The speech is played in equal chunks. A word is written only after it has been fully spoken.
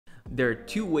There are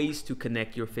two ways to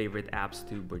connect your favorite apps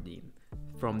to Bardeen: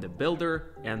 from the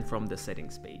builder and from the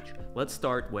settings page. Let's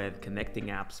start with connecting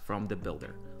apps from the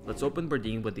builder. Let's open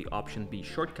Bardeen with the Option B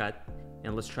shortcut,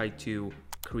 and let's try to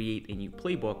create a new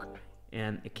playbook,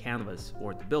 and a canvas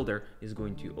or the builder is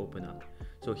going to open up.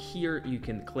 So here you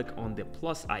can click on the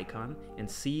plus icon and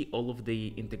see all of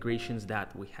the integrations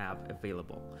that we have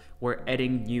available. We're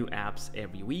adding new apps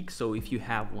every week, so if you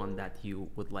have one that you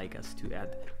would like us to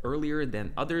add earlier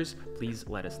than others, please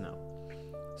let us know.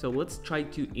 So let's try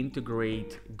to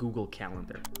integrate Google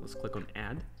Calendar. Let's click on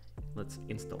Add. Let's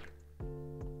install.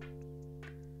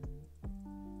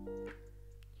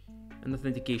 An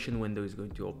authentication window is going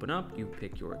to open up. You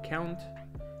pick your account,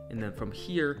 and then from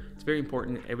here, it's very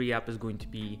important. Every app is going to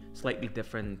be slightly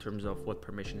different in terms of what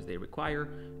permissions they require.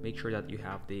 Make sure that you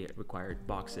have the required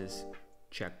boxes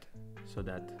checked so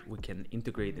that we can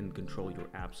integrate and control your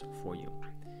apps for you.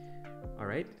 All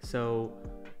right, so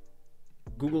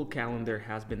Google Calendar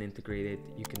has been integrated.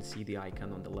 You can see the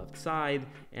icon on the left side,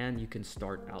 and you can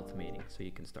start automating. So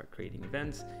you can start creating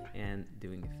events and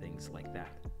doing things like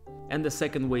that. And the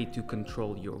second way to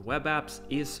control your web apps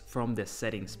is from the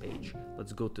settings page.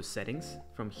 Let's go to settings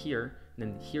from here.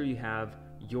 And then here you have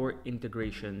your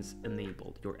integrations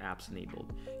enabled, your apps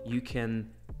enabled. You can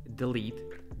delete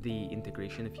the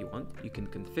integration if you want. You can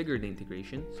configure the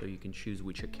integration, so you can choose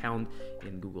which account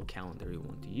in Google Calendar you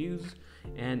want to use.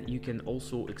 And you can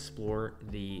also explore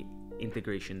the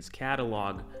integrations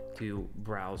catalog to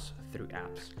browse through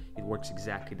apps. It works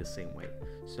exactly the same way.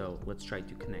 So let's try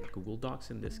to connect Google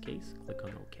Docs in this case. Click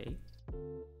on OK.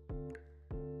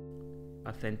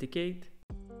 Authenticate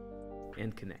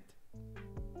and connect.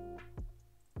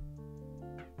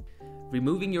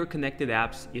 Removing your connected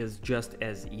apps is just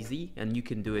as easy, and you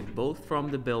can do it both from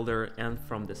the builder and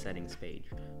from the settings page.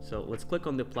 So let's click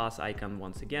on the plus icon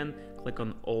once again, click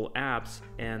on all apps,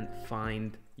 and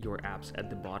find your apps at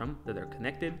the bottom that are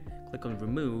connected. Click on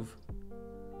remove,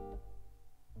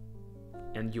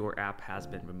 and your app has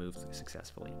been removed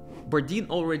successfully. Bardeen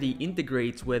already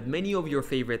integrates with many of your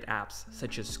favorite apps,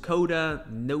 such as Coda,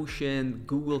 Notion,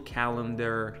 Google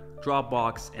Calendar,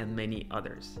 Dropbox, and many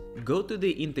others. Go to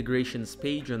the integrations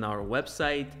page on our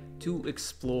website to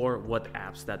explore what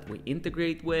apps that we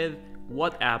integrate with,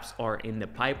 what apps are in the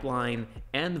pipeline,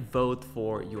 and vote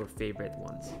for your favorite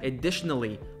ones.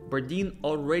 Additionally, Bardeen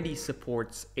already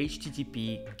supports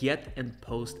HTTP GET and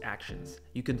POST actions.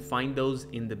 You can find those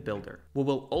in the builder. We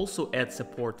will also add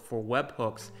support for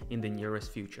webhooks in the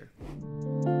nearest future.